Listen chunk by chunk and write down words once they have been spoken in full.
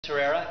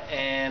Herrera,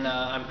 and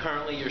I'm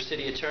currently your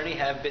city attorney,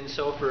 have been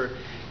so for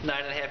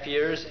 9.5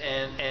 years,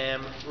 and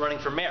am running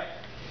for mayor.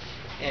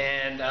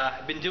 And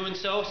I've been doing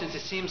so since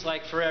it seems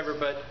like forever,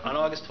 but on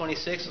August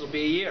 26th it'll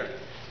be a year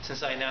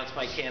since I announced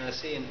my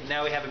candidacy, and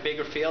now we have a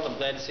bigger field. I'm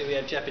glad to see we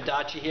have Jeff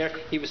Adachi here.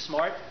 He was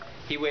smart.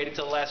 He waited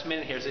till the last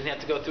minute here, so he didn't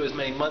have to go through as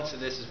many months of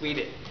this as we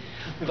did.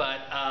 But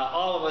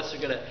all of us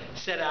are going to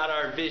set out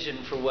our vision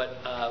for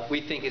what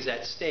we think is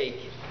at stake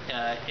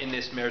in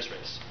this mayor's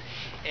race.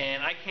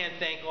 And I can't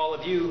thank all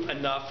of you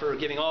enough for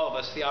giving all of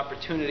us the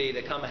opportunity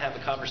to come and have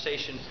a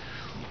conversation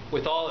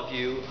with all of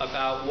you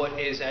about what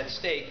is at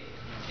stake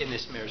in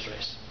this mayor's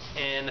race.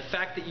 And the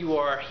fact that you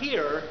are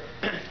here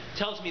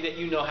tells me that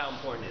you know how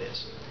important it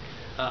is.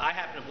 I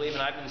happen to believe,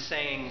 and I've been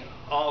saying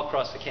all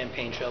across the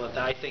campaign trail, that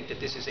I think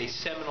that this is a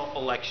seminal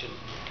election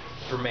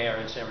for mayor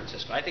in San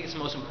Francisco. I think it's the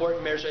most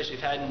important mayor's race we've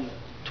had in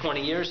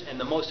 20 years, and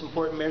the most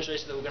important mayor's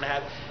race that we're going to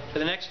have for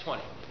the next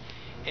 20.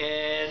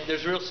 And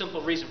there's a real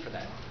simple reason for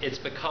that. It's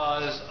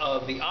because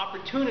of the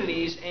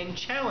opportunities and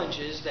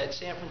challenges that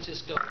San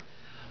Francisco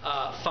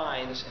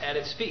finds at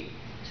its feet.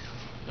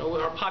 You know,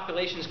 our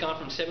population has gone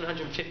from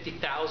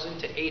 750,000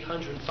 to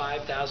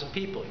 805,000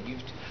 people.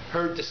 You've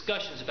heard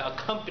discussions about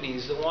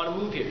companies that want to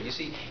move here. You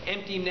see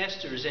empty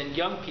nesters and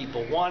young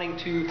people wanting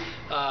to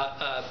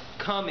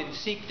come and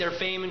seek their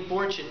fame and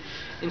fortune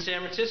in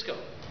San Francisco.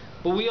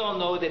 But we all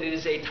know that it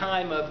is a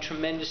time of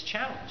tremendous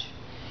challenge.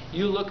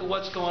 You look at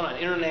what's going on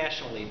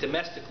internationally,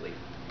 domestically,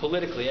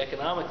 politically,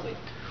 economically.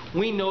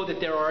 We know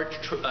that there are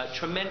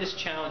tremendous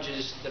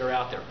challenges that are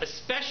out there,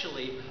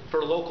 especially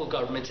for local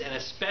governments and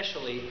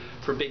especially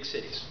for big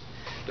cities.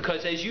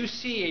 Because as you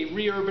see a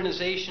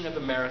reurbanization of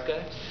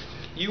America,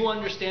 you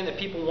understand that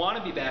people want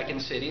to be back in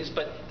cities,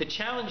 but the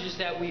challenges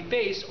that we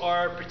face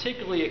are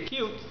particularly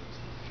acute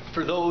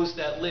for those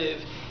that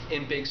live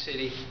in big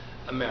city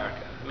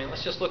America. I mean,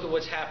 let's just look at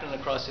what's happening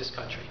across this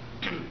country.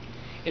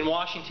 In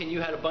Washington,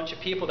 you had a bunch of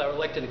people that were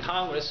elected to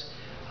Congress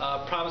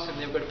promising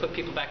they were going to put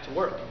people back to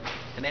work.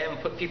 And they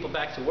haven't put people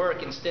back to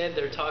work. Instead,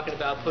 they're talking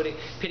about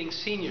pitting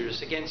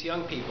seniors against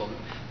young people,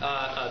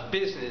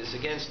 business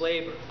against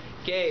labor,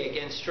 gay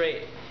against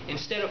straight.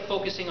 Instead of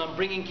focusing on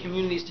bringing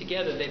communities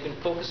together, they've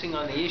been focusing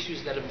on the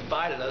issues that have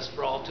divided us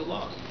for all too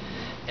long.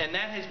 And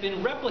that has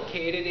been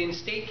replicated in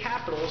state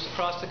capitals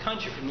across the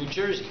country, from New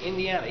Jersey,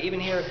 Indiana, even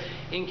here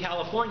in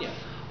California.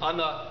 On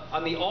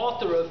the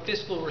altar of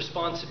fiscal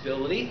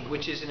responsibility,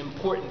 which is an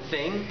important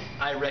thing,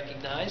 I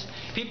recognize,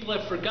 people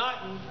have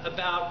forgotten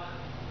about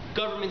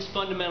government's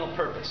fundamental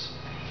purpose,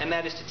 and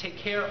that is to take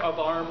care of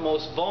our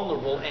most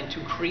vulnerable and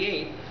to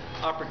create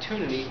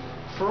opportunity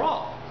for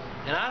all.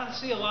 And I don't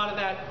see a lot of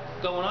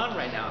that going on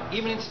right now,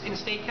 even in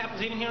state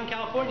capitals, even here in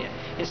California.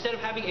 Instead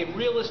of having a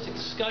realistic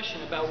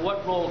discussion about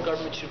what role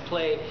government should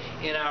play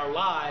in our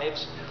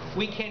lives,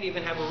 we can't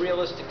even have a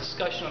realistic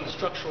discussion on the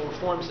structural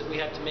reforms that we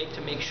have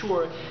to make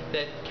sure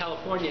that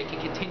California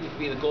can continue to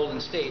be the golden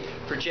state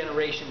for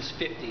generations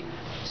 50,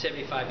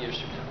 75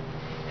 years from now.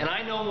 And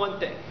I know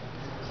one thing.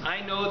 I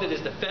know that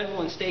as the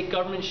federal and state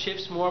government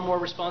shifts more and more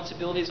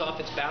responsibilities off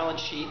its balance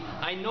sheet,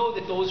 I know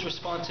that those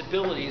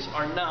responsibilities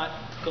are not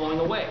going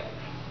away.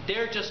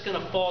 They're just going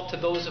to fall to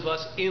those of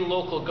us in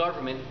local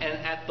government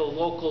and at the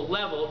local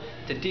level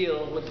to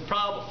deal with the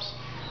problems.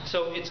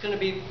 So it's going to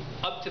be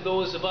up to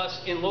those of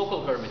us in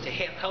local government to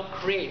help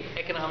create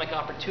economic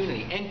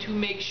opportunity and to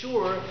make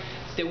sure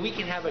that we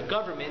can have a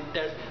government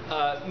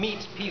that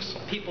meets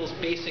people's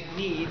basic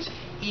needs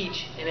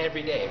each and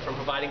every day, from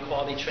providing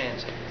quality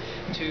transit,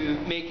 to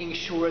making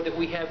sure that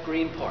we have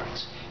green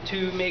parks,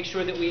 to make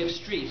sure that we have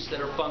streets that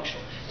are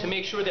functional, to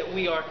make sure that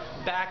we are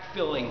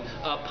backfilling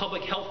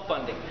public health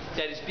funding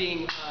that is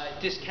being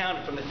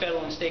discounted from the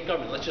federal and state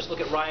government. Let's just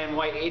look at Ryan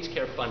White AIDS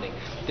care funding.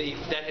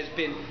 That has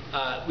been,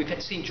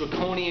 we've seen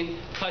draconian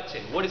cuts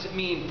in. What does it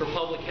mean for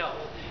public health?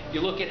 You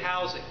look at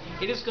housing.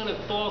 It is going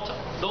to fall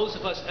to those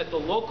of us at the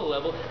local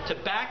level to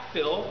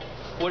backfill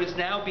what is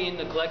now being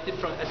neglected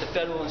at the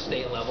federal and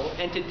state level,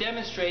 and to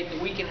demonstrate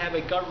that we can have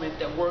a government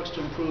that works to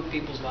improve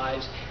people's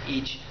lives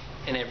each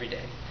and every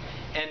day.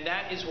 And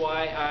that is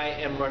why I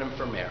am running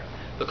for mayor,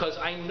 because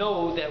I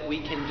know that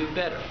we can do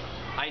better.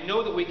 I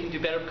know that we can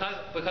do better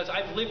because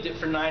I've lived it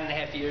for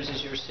 9.5 years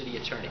as your city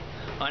attorney,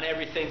 on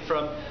everything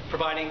from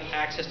providing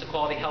access to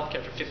quality health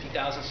care for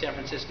 50,000 San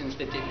Franciscans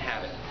that didn't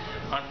have it,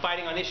 on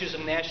fighting on issues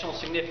of national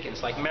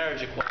significance like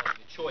marriage equality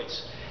and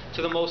choice,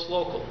 to the most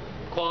local,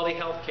 quality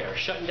health care,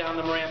 shutting down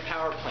the Moran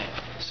power plant,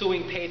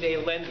 suing payday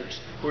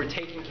lenders who are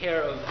taking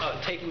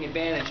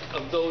advantage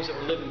of those that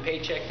were living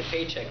paycheck to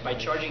paycheck by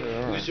charging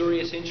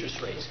usurious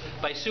interest rates,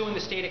 by suing the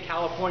state of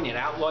California to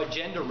outlaw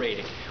gender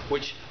rating,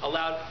 which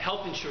allowed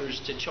health insurers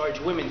to charge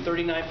women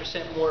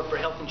 39% more for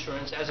health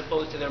insurance as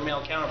opposed to their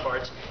male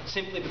counterparts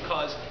simply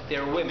because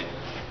they're women.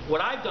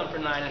 What I've done for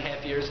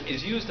 9.5 years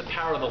is use the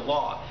power of the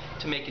law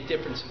to make a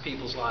difference in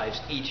people's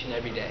lives each and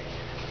every day.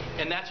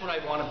 And that's what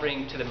I want to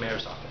bring to the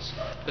mayor's office.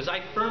 Because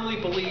I firmly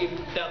believe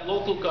that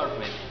local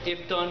government,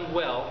 if done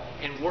well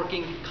and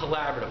working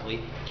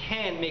collaboratively,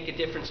 can make a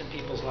difference in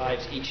people's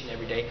lives each and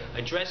every day,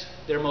 address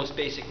their most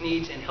basic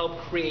needs, and help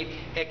create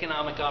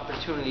economic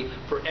opportunity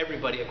for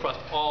everybody across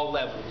all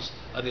levels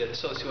of the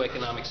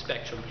socioeconomic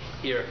spectrum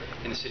here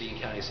in the city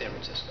and county of San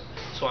Francisco.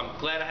 So I'm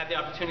glad I had the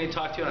opportunity to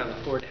talk to you, and I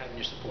look forward to having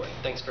your support.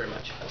 Thanks very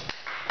much.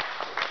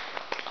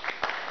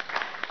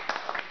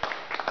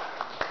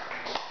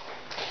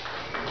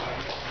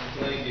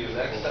 Thank you.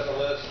 Next on the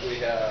list we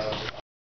have